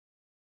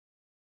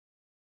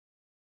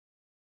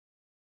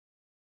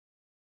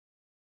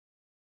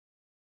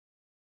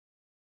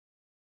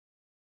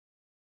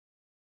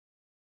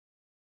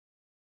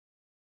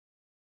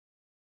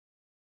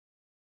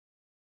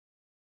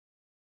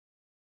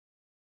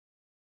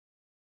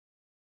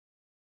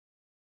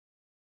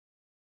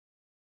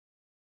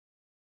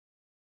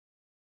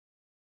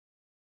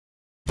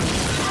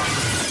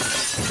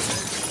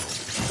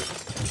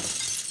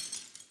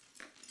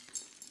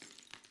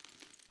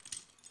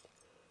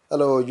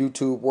Hello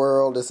YouTube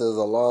world, this is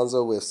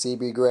Alonzo with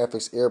CB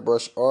Graphics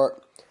Airbrush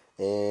Art,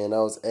 and I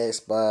was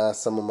asked by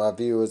some of my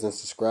viewers and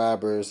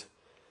subscribers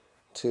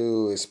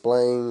to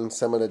explain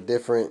some of the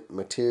different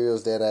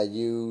materials that I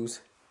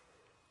use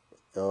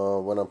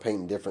when I'm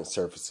painting different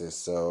surfaces.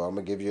 So I'm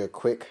going to give you a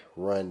quick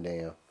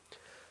rundown.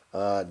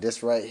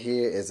 This right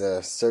here is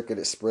a circuit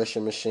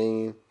expression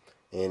machine,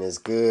 and it's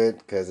good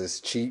because it's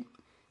cheap.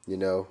 You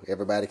know,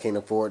 everybody can't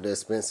afford the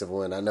expensive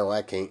one. I know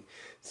I can't.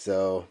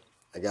 So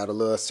I got a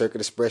little circuit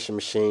expression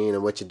machine,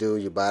 and what you do,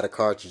 you buy the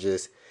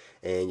cartridges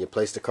and you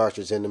place the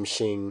cartridge in the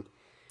machine,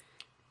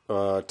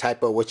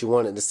 type up what you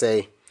want it to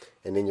say,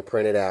 and then you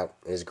print it out.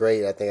 It's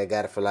great. I think I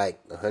got it for like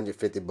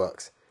 150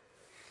 bucks.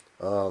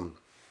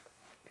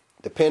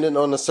 Depending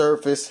on the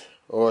surface,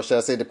 or should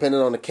I say depending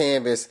on the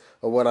canvas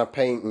of what I'm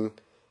painting,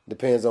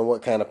 depends on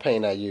what kind of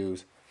paint I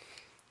use.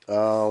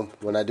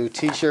 When I do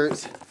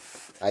t-shirts,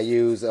 I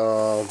use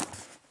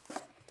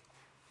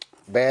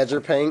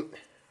Badger paint.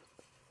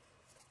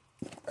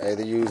 I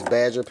either use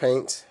Badger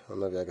paints, I don't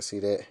know if y'all can see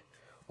that,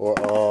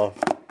 or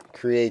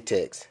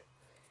Createx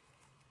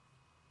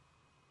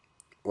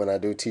when I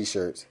do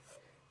t-shirts.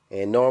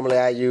 And normally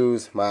I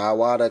use my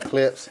Iwata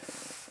clips,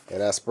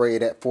 and I spray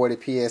it at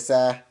 40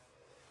 psi,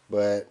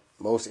 but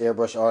most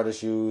airbrush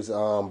artists use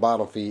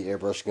bottom feed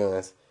airbrush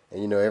guns,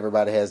 and you know,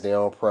 everybody has their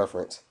own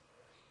preference.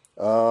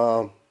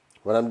 When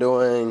I'm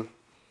doing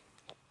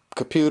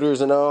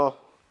computers and all,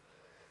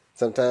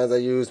 sometimes I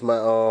use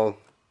my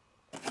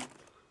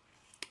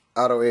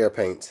Auto Air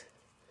paints.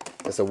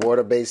 It's a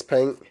water-based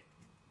paint,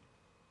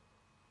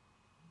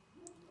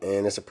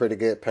 and it's a pretty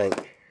good paint.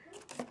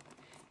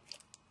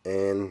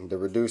 And the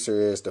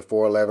reducer is the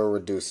 411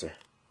 reducer.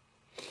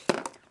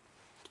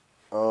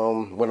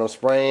 When I'm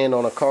spraying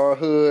on a car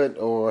hood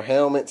or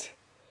helmet,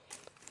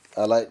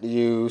 I like to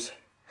use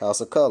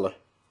House of Color.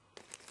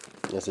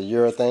 It's a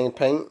urethane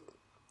paint,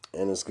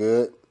 and it's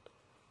good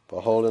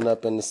for holding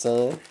up in the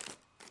sun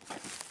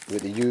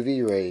with the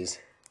UV rays.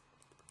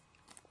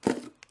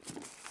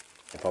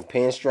 If I'm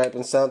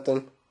pinstriping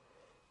something,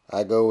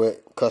 I go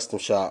with Custom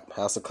Shop.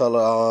 House of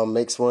Color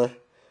makes one,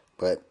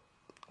 but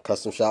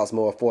Custom Shop's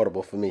more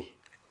affordable for me.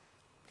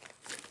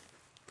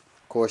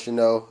 Of course, you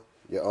know,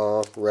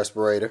 your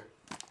respirator.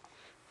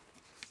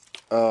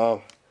 I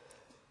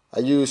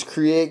use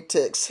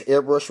Createx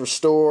Airbrush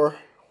Restore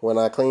when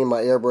I clean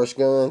my airbrush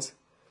guns.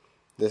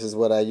 This is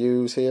what I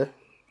use here.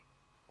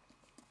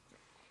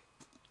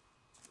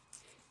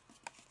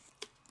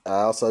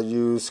 I also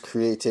use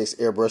Createx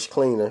Airbrush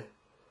Cleaner.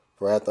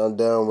 For after I'm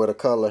done with a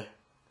color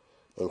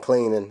and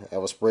cleaning, I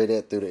will spray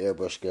that through the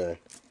airbrush gun.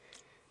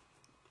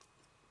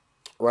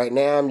 Right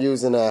now I'm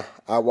using a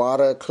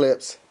Iwata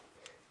clips,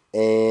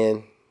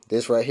 and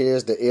this right here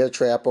is the air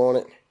trap on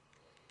it.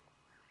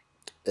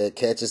 It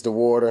catches the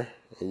water,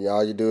 and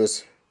all you do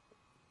is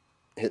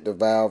hit the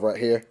valve right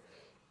here,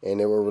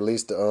 and it will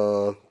release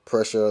the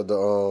pressure of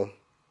the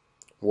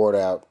water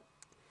out.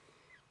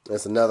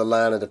 That's another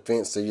line of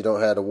defense, so you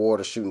don't have the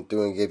water shooting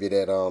through and give you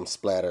that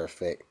splatter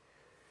effect.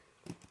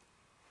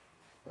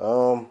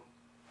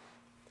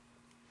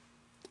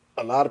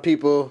 A lot of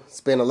people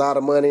spend a lot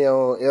of money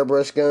on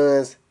airbrush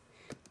guns,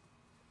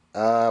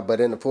 but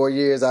in the 4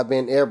 years I've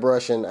been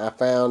airbrushing, I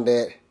found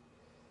that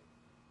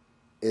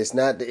it's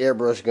not the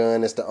airbrush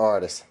gun, it's the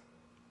artist.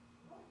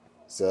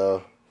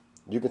 So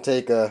you can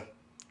take a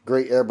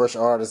great airbrush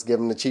artist, give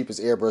him the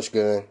cheapest airbrush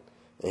gun,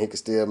 and he can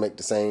still make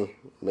the same,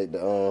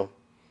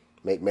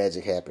 make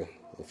magic happen,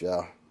 if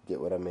y'all get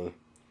what I mean.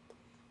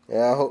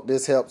 Yeah, I hope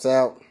this helps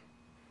out.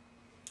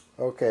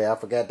 Okay, I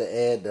forgot to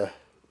add the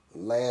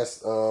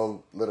last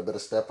little bit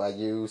of stuff I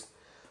used.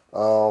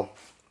 I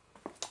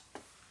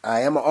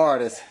am an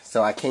artist,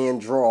 so I can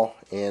draw,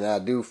 and I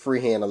do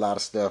freehand a lot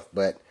of stuff,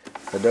 but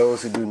for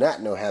those who do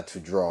not know how to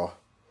draw,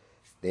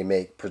 they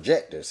make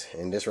projectors.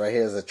 And this right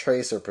here is a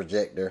tracer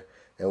projector,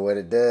 and what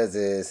it does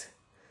is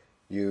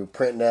you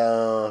print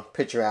the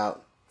picture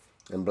out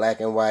in black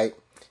and white,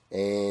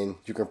 and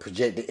you can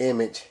project the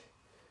image.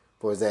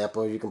 For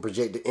example, you can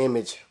project the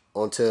image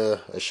onto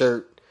a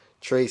shirt,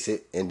 trace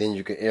it, and then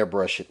you can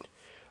airbrush it.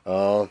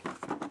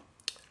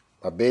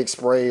 My big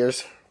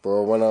sprayers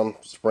for when I'm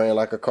spraying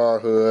like a car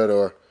hood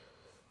or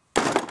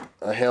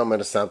a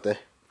helmet or something.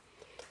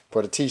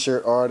 For the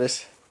t-shirt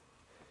artist,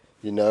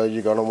 you know,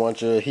 you're gonna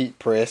want your heat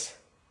press,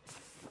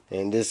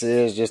 and this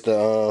is just a I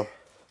don't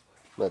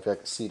know if I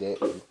can see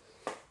that,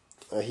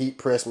 a heat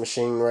press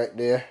machine right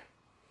there.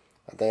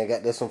 I think I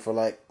got this one for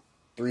like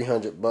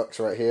 300 bucks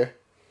right here.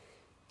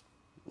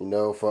 You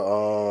know,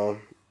 for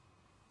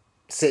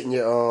setting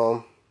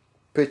your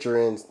picture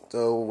in,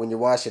 so when you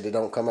wash it, it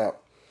don't come out.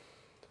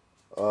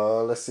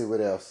 Let's see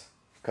what else.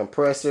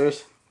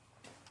 Compressors.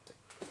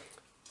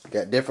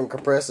 Got different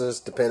compressors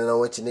depending on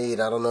what you need.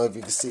 I don't know if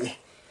you can see,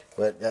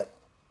 but got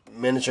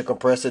miniature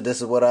compressor.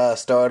 This is what I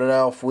started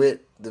off with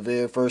the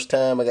very first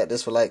time. I got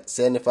this for like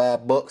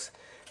 75 bucks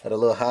at a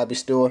little hobby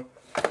store.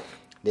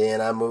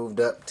 Then I moved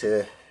up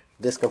to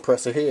this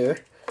compressor here.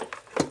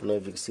 I don't know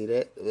if you can see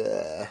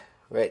that.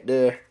 Right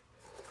there.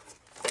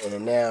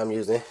 And now I'm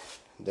using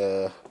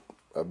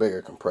a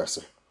bigger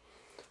compressor.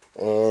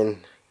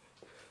 And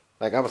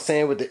like I was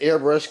saying with the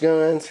airbrush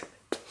guns,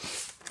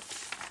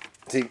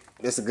 see,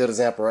 this is a good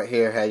example right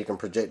here how you can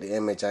project the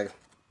image. I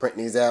print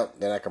these out,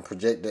 then I can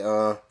project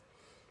the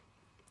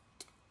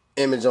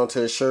image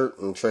onto a shirt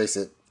and trace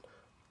it.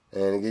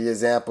 And to give you an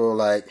example,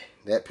 like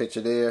that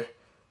picture there,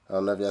 I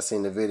don't know if y'all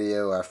seen the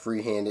video, I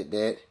freehanded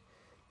that.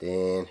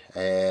 Then I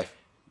have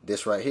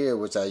this right here,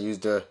 which I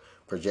used a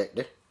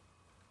projector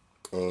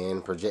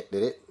and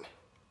projected it.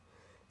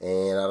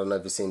 And I don't know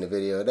if you've seen the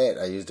video of that.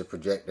 I used a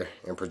projector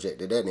and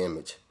projected that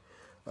image.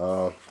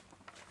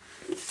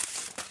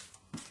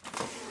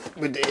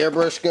 With the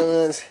airbrush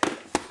guns,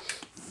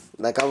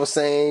 like I was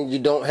saying, you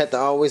don't have to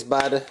always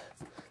buy the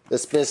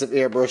expensive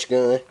airbrush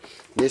gun.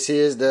 This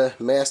is the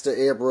Master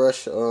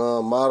Airbrush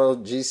model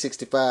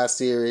G65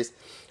 series.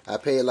 I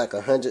paid like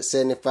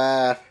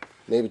 $175,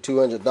 maybe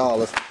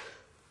 $200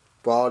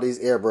 for all these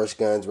airbrush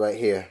guns right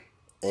here.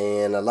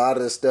 And a lot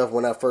of the stuff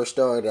when I first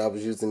started, I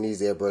was using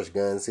these airbrush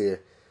guns here.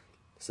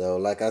 So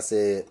like I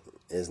said,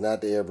 it's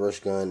not the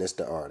airbrush gun, it's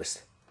the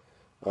artist.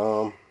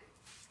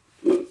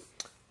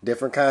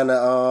 Different kind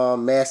of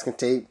masking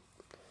tape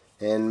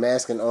and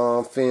masking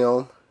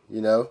film,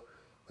 you know.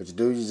 What you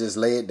do, you just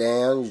lay it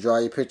down, you draw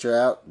your picture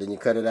out, then you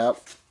cut it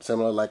out,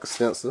 similar like a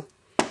stencil.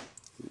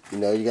 You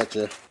know, you got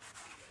your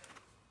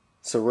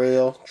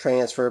Surreal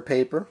transfer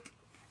paper,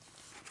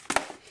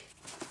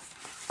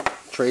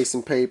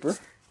 tracing paper.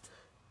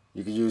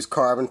 You can use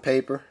carbon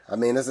paper. I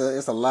mean, it's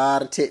a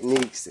lot of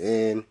techniques,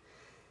 and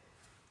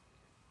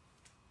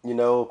you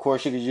know, of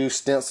course, you can use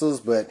stencils.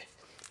 But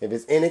if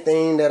it's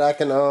anything that I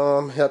can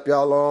help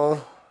y'all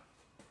on,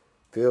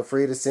 feel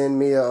free to send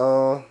me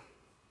a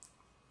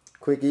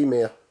quick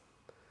email.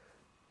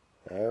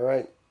 All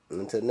right,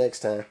 until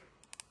next time.